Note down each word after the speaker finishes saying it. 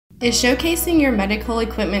Is showcasing your medical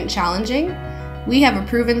equipment challenging? We have a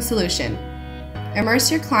proven solution.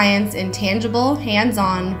 Immerse your clients in tangible,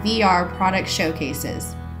 hands-on VR product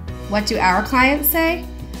showcases. What do our clients say?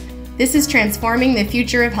 This is transforming the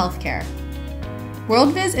future of healthcare.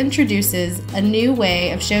 WorldViz introduces a new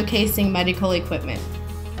way of showcasing medical equipment.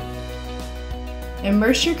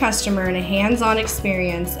 Immerse your customer in a hands-on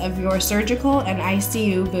experience of your surgical and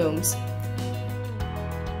ICU booms.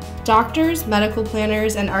 Doctors, medical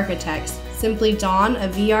planners, and architects simply don a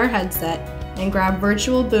VR headset and grab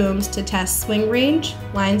virtual booms to test swing range,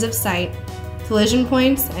 lines of sight, collision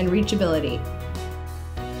points, and reachability.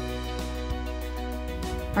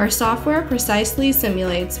 Our software precisely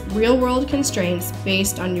simulates real-world constraints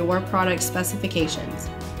based on your product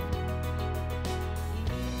specifications.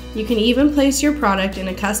 You can even place your product in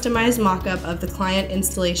a customized mock-up of the client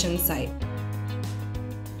installation site.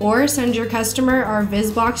 Or send your customer our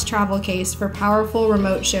VizBox travel case for powerful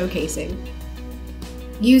remote showcasing.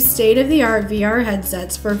 Use state-of-the-art VR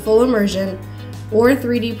headsets for full immersion or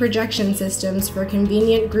 3D projection systems for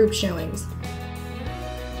convenient group showings.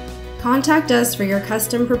 Contact us for your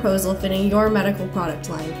custom proposal fitting your medical product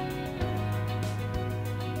line.